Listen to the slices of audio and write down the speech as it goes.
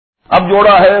اب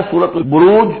جوڑا ہے سورۃ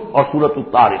البروج اور سورۃ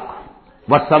الطارق،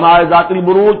 والسماء ذات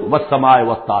البروج والسماء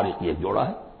والطارق، یہ جوڑا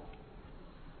ہے۔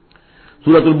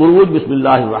 سورۃ البروج بسم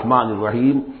اللہ الرحمن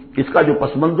الرحیم، اس کا جو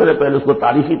پس منظر ہے پہلے اس کو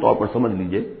تاریخی طور پر سمجھ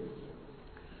لیجئے۔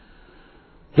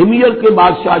 ہمیر کے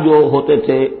بادشاہ جو ہوتے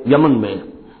تھے یمن میں،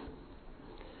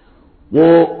 وہ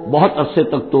بہت عرصے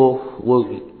تک تو وہ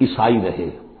عیسائی رہے،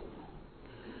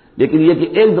 لیکن یہ کہ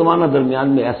ایک زمانہ درمیان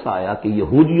میں ایسا آیا کہ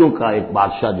یہودیوں کا ایک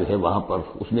بادشاہ جو ہے وہاں پر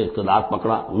اس نے اقتدار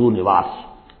پکڑا، ذو نواس،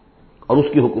 اور اس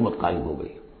کی حکومت قائم ہو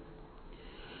گئی۔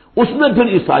 اس نے پھر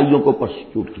عیسائیوں کو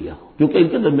پرسیکیوٹ کیا، کیونکہ ان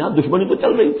کے درمیان دشمنی تو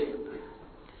چل رہی تھی۔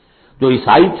 جو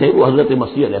عیسائی تھے وہ حضرت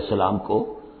مسیح علیہ السلام کو،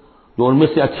 جو ان میں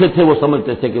سے اچھے تھے وہ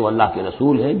سمجھتے تھے کہ وہ اللہ کے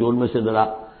رسول ہیں، جو ان میں سے ذرا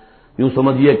یوں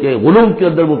سمجھیے کہ غلو کے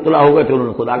اندر مبتلا ہو گئے تھے انہوں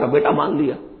نے خدا کا بیٹا مان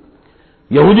لیا۔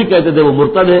 یہودی کہتے تھے وہ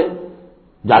مرتد ہے،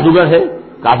 جادوگر ہے،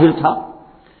 کافر تھا۔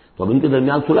 تو اب ان کے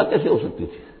درمیان صلح کیسے ہو سکتی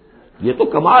تھی؟ یہ تو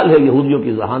کمال ہے یہودیوں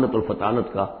کی ذہانت اور فطانت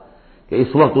کا کہ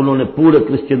اس وقت انہوں نے پورے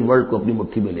کرسچن ورلڈ کو اپنی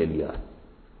مٹھی میں لے لیا ہے۔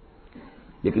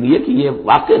 لیکن یہ کہ یہ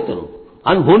واقع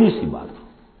انہونی سی بات ہے،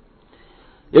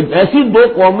 ایک ایسی دو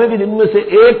قومیں کہ جن میں سے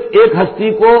ایک ہستی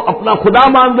کو اپنا خدا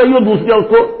مان رہی ہو، دوسری اس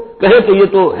کو کہے کہ یہ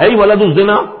تو ہے ہی ولد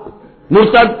الزنا،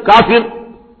 مرتد، کافر،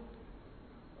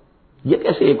 یہ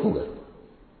کیسے ایک ہو گئے؟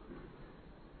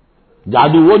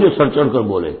 جادو وہ جو سر چڑھ کر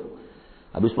بولے۔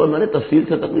 اب اس پر میں نے تفصیل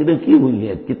سے تقریریں کی ہوئی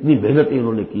ہیں، کتنی محنتیں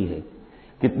انہوں نے کی ہیں،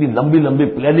 کتنی لمبی لمبی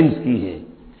پلاننگز کی ہیں،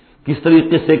 کس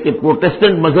طریقے سے کہ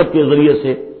پروٹیسٹنٹ مذہب کے ذریعے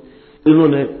سے انہوں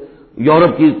نے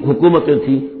یورپ کی حکومتیں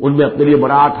تھیں ان میں اپنے لیے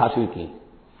براعت حاصل کی،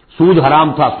 سود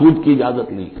حرام تھا، سود کی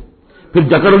اجازت لی، پھر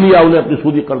جکڑ لیا انہیں اپنی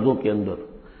سودی قرضوں کے اندر،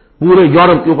 پورے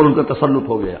یورپ کے اوپر ان کا تسلط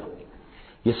ہو گیا۔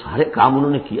 یہ سارے کام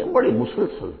انہوں نے کیے بڑی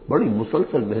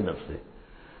مسلسل محنت سے۔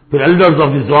 پھر ایلڈرز آف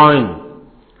دی زوائن،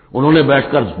 انہوں نے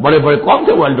بیٹھ کر بڑے بڑے، کون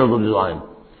تھے وہ ایلڈرز آف دی زوائن؟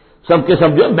 سب کے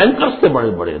سب جو بینکرز تھے بڑے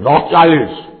بڑے، راک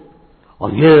چائلڈز اور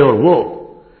یہ اور وہ،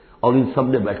 اور ان سب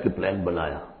نے بیٹھ کے پلان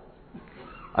بنایا۔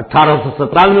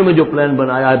 1897 میں جو پلان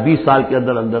بنایا ہے 20 سال کے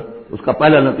اندر اندر اس کا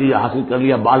پہلا نتیجہ حاصل کر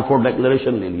لیا، بالفور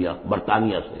ڈیکلریشن لے لیا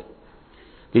برطانیہ سے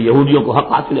کہ یہودیوں کو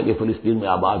حق حاصل ہے کہ فلسطین میں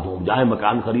آباد ہوں، جائیں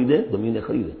مکان خریدیں، زمینیں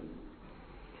خریدیں،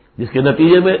 جس کے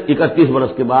نتیجے میں 31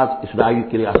 برس کے بعد اسرائیل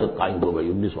کی ریاست قائم ہو گئی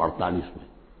 1948 میں،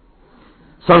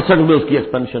 67 میں اس کی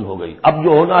ایکسپینشن ہو گئی۔ اب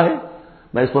جو ہونا ہے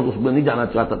میں اس وقت اس میں نہیں جانا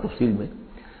چاہتا تفصیل میں،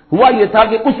 ہوا یہ تھا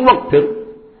کہ اس وقت پھر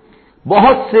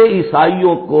بہت سے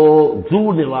عیسائیوں کو ذو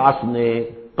نواس نے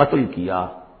قتل کیا،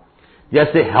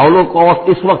 جیسے ہولوکاسٹ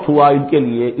اس وقت ہوا ان کے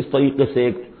لیے، اس طریقے سے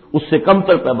اس سے کم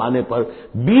تر پیمانے پر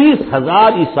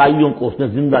 20,000 عیسائیوں کو اس نے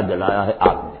زندہ جلایا ہے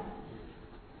آگ میں۔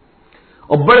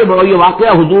 اور بڑے بڑے یہ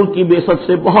واقعہ حضور کی بعثت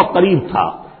سے بہت قریب تھا،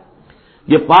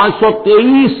 یہ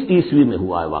 523 عیسوی میں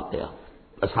ہوا ہے واقعہ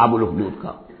اصحاب الاخدود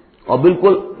کا، اور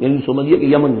بالکل یعنی سمجھیے کہ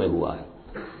یمن میں ہوا ہے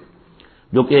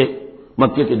جو کہ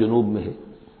مکے کے جنوب میں ہے۔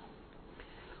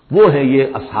 وہ ہے یہ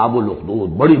اصحاب الاخدود،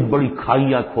 بڑی بڑی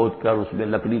کھائیاں کھود کر اس میں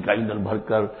لکڑی کا ایندھن بھر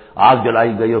کر آگ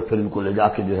جلائی گئی اور پھر ان کو لے جا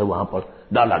کے جو ہے وہاں پر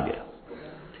ڈالا گیا۔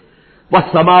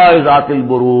 والسماء ذات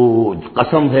البروج،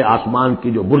 قسم ہے آسمان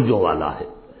کی جو برجوں والا ہے،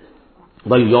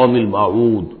 والیوم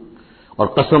الموعود، اور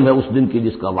قسم ہے اس دن کی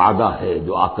جس کا وعدہ ہے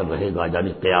جو آ کر رہے گا،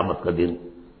 یعنی قیامت کا دن،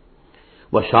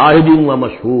 وشاہد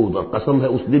ومشہود، اور قسم ہے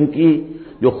اس دن کی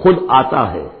جو خود آتا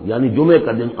ہے، یعنی جمعے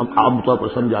کا دن عام طور پر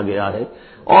سمجھا گیا ہے،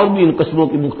 اور بھی ان قسموں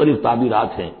کی مختلف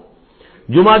تعبیرات ہیں۔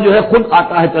 جمعہ جو ہے خود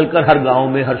آتا ہے چل کر ہر گاؤں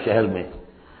میں، ہر شہر میں۔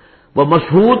 وہ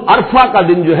مشہود عرفہ کا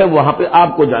دن جو ہے وہاں پہ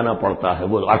آپ کو جانا پڑتا ہے،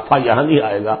 وہ عرفہ یہاں نہیں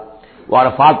آئے گا، وہ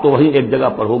عرفات تو وہی ایک جگہ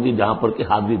پر ہوگی جہاں پر کہ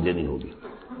حاضری دینی ہوگی۔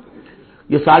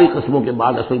 یہ ساری قسموں کے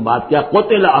بعد اصل بات کیا؟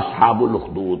 قتل اصحاب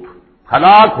الاخدود،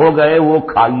 ہلاک ہو گئے وہ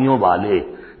کھائیوں والے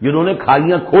جنہوں نے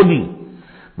کھائیاں کھودی۔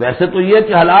 ویسے تو یہ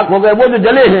کہ ہلاک ہو گئے وہ جو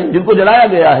جلے ہیں، جن کو جلایا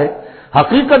گیا ہے،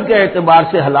 حقیقت کے اعتبار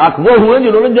سے ہلاک وہ ہوئے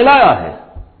جنہوں نے جلایا ہے۔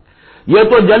 یہ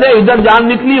تو جلے، ادھر جان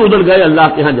نکلی، ادھر گئے اللہ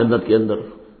کے ہاں جنت کے اندر،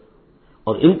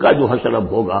 اور ان کا جو حشر اب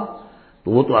ہوگا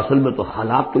تو وہ تو اصل میں تو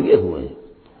ہلاک تو یہ ہوئے ہیں۔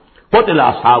 قتل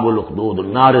اصحاب الاخدود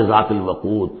النار ذات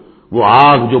الوقود، وہ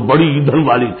آگ جو بڑی ایندھن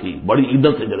والی تھی، بڑی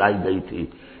ایندھن سے جلائی گئی تھی،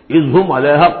 اذ ہم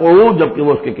علیہا قعود، جبکہ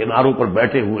وہ اس کے کناروں پر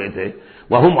بیٹھے ہوئے تھے،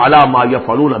 وہم علی ما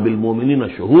یفعلون بالمؤمنین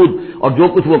شہود، اور جو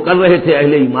کچھ وہ کر رہے تھے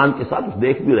اہل ایمان کے ساتھ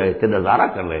دیکھ بھی رہے تھے، نظارہ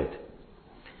کر رہے تھے۔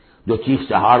 جو چیخ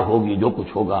چہاڑ ہوگی، جو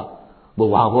کچھ ہوگا وہ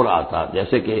وہاں ہو رہا تھا،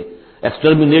 جیسے کہ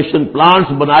ایکسٹرمینیشن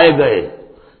پلانٹس بنائے گئے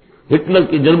ہٹلر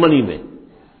کی جرمنی میں،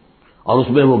 اور اس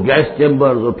میں وہ گیس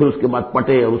چیمبر اور پھر اس کے بعد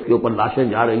پٹے اور اس کے اوپر لاشیں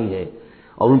جا رہی ہیں،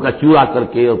 اور ان کا چورا کر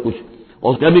کے اور کچھ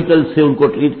اور کیمیکل سے ان کو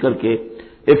ٹریٹ کر کے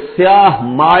ایک سیاہ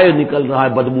مائع نکل رہا ہے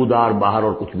بدبودار باہر،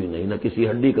 اور کچھ بھی نہیں، نہ کسی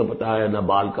ہڈی کا پتہ ہے، نہ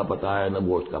بال کا پتہ ہے، نہ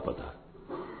گوشت کا پتہ ہے۔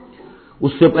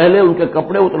 اس سے پہلے ان کے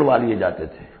کپڑے اتروا لیے جاتے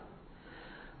تھے،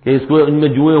 کہ اس کو ان میں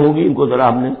جوئیں ہوں گی، ان کو ذرا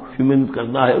ہم نے فیمن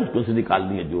کرنا ہے، اس کو سے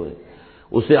نکالنی ہے جوئیں۔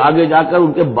 اس سے آگے جا کر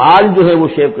ان کے بال جو ہے وہ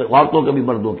شیو کر، عورتوں کے بھی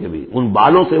مردوں کے بھی، ان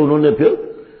بالوں سے انہوں نے پھر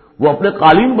وہ اپنے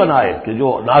قالین بنائے کہ جو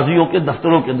نازیوں کے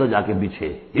دفتروں کے اندر جا کے بچھے،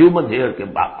 ہیومن ہیئر کے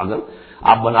اگر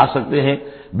آپ بنا سکتے ہیں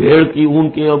بھیڑ کی اون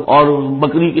کے اور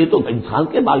بکری کے، تو انسان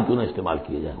کے بال کیوں نہ استعمال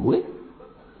کیے جائیں ہوئے،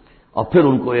 اور پھر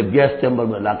ان کو ایک گیس چیمبر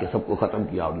میں لا کے سب کو ختم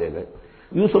کیا اور لے گئے۔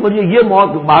 یوں سمجھیے یہ موت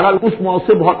بہرحال اس موت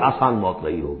سے بہت آسان موت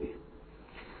رہی ہوگی۔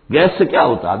 گیس سے کیا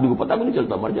ہوتا ہے، آدمی کو پتہ بھی نہیں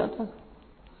چلتا، مر جاتا ہے۔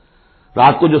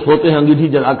 رات کو جو سوتے ہیں انگیٹھی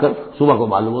جلا کر، صبح کو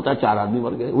معلوم ہوتا ہے 4 آدمی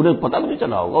مر گئے، انہیں پتہ بھی نہیں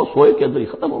چلا ہوگا، وہ سوئے کے اندر ہی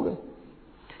ختم ہو گئے۔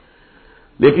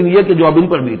 لیکن یہ کہ جو اب ان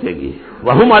پر بیتے گی،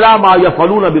 وَهُمْ عَلَىٰ مَا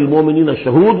يَفْعَلُونَ بِالْمُؤْمِنِينَ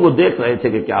شَهُودٌ، وہ دیکھ رہے تھے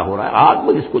کہ کیا ہو رہا ہے، آگ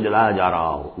میں جس کو جلایا جا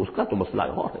رہا ہو اس کا تو مسئلہ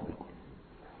اور ہے بالکل۔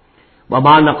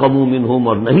 وَمَا نَقَمُوا مِنْهُمْ،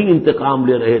 اور نہیں انتقام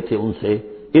لے رہے تھے ان سے،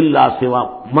 الا سوا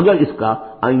مگر اس کا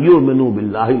ان یؤمنوا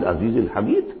باللہ العزیز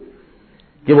الحمید،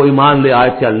 کہ وہ ایمان لے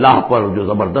آئے تھے اللہ پر جو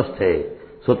زبردست ہے،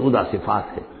 ستودہ صفات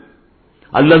ہے۔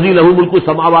 الذی لہ ملک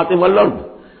السماوات والارض،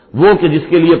 وہ کہ جس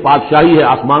کے لیے بادشاہی ہے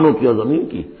آسمانوں کی اور زمین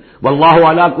کی، واللہ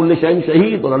علی کل شیء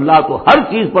شہید، اور اللہ تو ہر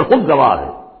چیز پر خود گواہ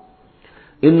ہے۔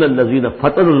 ان الذین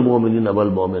فتنوا المؤمنین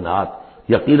والمؤمنات،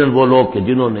 یقیناً وہ لوگ کہ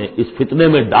جنہوں نے اس فتنے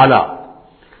میں ڈالا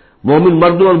مومن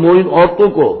مردوں اور مومن عورتوں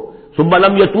کو، ثم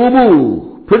لم یتوبوا،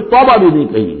 پھر توبہ بھی نہیں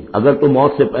کہی، اگر تو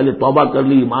موت سے پہلے توبہ کر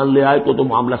لی ایمان لے آئے تو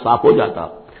معاملہ صاف ہو جاتا،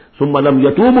 ثم لم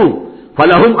یتوبوا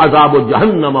فلہم عذاب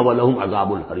جہنم ولہم عذاب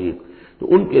الحریق، تو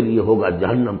ان کے لیے ہوگا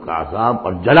جہنم کا عذاب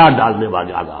اور جلا ڈالنے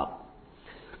والا عذاب۔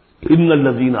 ان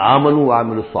الذین آمنوا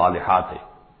وعملوا الصالحات ہے،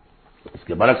 اس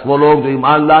کے برعکس وہ لوگ جو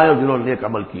ایمان لائے اور جنہوں نے نیک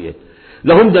عمل کیے،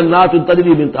 لہم جنات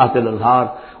تجری من تحت الانہار،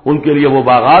 ان کے لیے وہ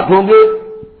باغات ہوں گے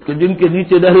کہ جن کے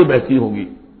نیچے نہریں بہتی ہوں گی۔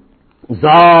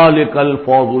 ذالک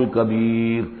الفوز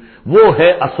الکبیر، وہ ہے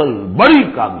اصل بڑی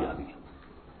کامیابی۔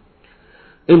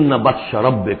 ان بطش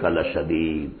ربک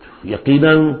لشدید،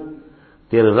 یقیناً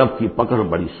تیرے رب کی پکڑ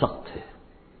بڑی سخت ہے،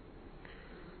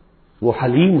 وہ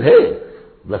حلیم ہے،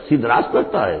 رسی دراز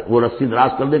کرتا ہے، وہ رسی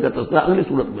دراز کرنے کا تذکرہ اگلی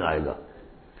صورت میں آئے گا،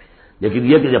 لیکن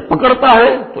یہ کہ جب پکڑتا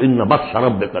ہے تو ان بطش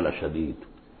ربک لشدید،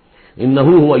 انہ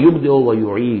هو یبدئ و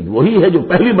یعید، وہی ہے جو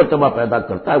پہلی مرتبہ پیدا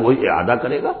کرتا ہے وہی اعادہ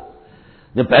کرے گا،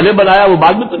 جب پہلے بنایا وہ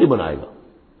بعد میں تو نہیں بنائے گا۔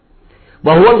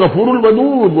 وہو الغفور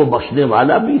الودود، وہ بخشنے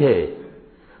والا بھی ہے،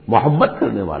 محبت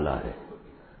کرنے والا ہے،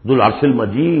 ذو العرش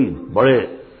المجید، بڑے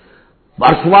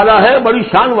عرش والا ہے، بڑی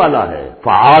شان والا ہے،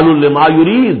 فعال لما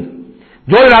یرید،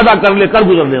 جو ارادہ کر لے کر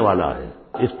گزرنے والا ہے،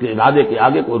 اس کے ارادے کے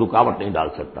آگے کوئی رکاوٹ نہیں ڈال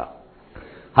سکتا۔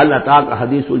 هل اتاک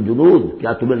حدیث الجنود،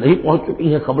 کیا تمہیں نہیں پہنچ چکی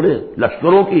ہیں خبریں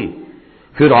لشکروں کی،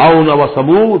 فرعون و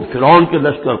ثمود، فرعون کے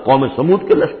لشکر، قوم سمود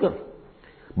کے لشکر،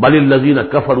 بل الذین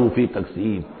کفروا فی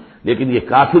تکذیب، لیکن یہ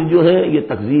کافر جو ہیں یہ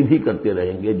تکذیب ہی کرتے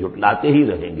رہیں گے، جھٹلاتے ہی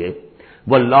رہیں گے،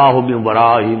 واللہ من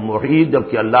ورائہم محیط،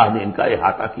 جبکہ اللہ نے ان کا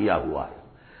احاطہ کیا ہوا ہے،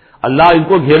 اللہ ان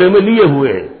کو گھیرے میں لیے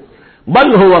ہوئے ہیں۔ بل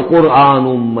هو قرآن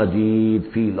مجید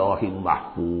فی لوح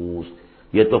محفوظ،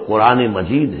 یہ تو قرآن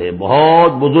مجید ہے،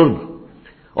 بہت بزرگ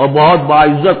اور بہت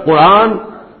باعزت قرآن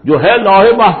جو ہے لوح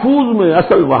محفوظ میں،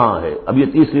 اصل وہاں ہے۔ اب یہ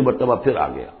تیسری مرتبہ پھر آ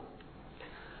گیا،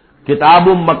 کتاب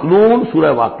مکنون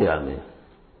سورہ واقعہ میں،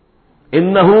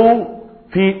 انہ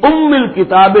فی ام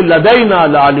الکتاب لدینا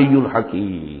لعلی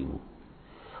حکیم،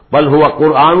 بل هو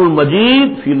قرآن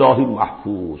مجید فی لوح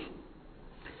محفوظ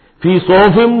فی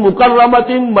صحف مکرمۃ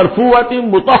مرفوعۃ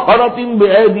مطہرۃ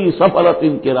بأیدی سفرۃ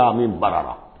کرام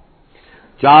بررہ،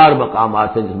 4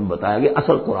 مقامات ہیں جس میں بتایا گیا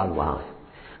اصل قرآن وہاں ہے۔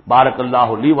 بارک اللہ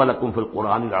لی ولکم فی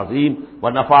القرآن العظیم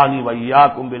ونفعنی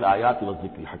وإیاکم بالآیات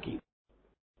والذکر الحکیم۔